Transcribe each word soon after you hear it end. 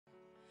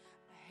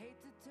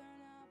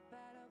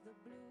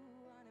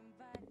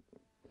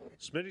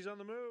Smitty's on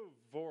the move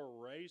for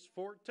race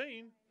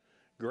 14.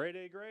 Grade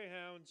A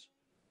Greyhounds.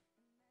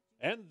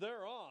 And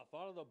they're off.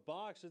 Out of the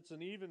box, it's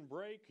an even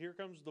break. Here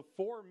comes the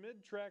 4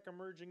 mid-track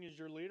emerging as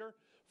your leader.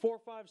 4,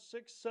 5,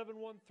 6, 7,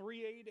 1,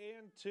 3, 8,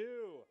 and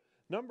 2.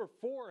 Number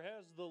 4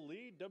 has the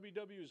lead.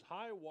 WW's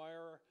High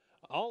Wire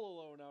all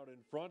alone out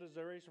in front as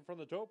they race in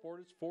front of the tote board.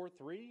 It's 4,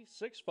 3,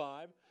 6,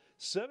 5,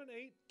 7,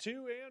 8,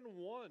 2, and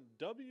 1.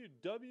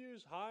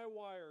 WW's High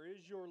Wire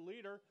is your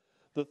leader.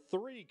 The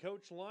 3,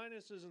 Coach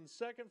Linus, is in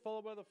second,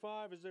 followed by the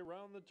 5 as they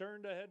round the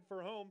turn to head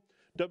for home.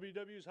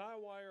 WW's High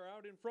Wire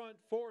out in front,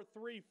 4,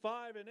 3,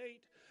 5, and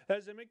 8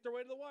 as they make their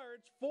way to the wire.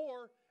 It's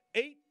 4,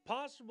 8,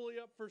 possibly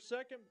up for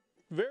second.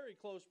 Very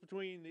close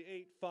between the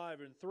 8, 5,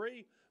 and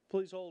 3.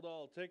 Please hold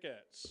all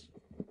tickets.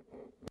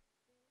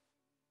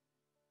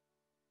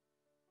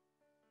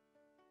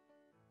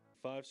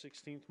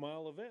 5/16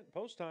 mile event.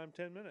 Post time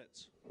 10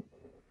 minutes.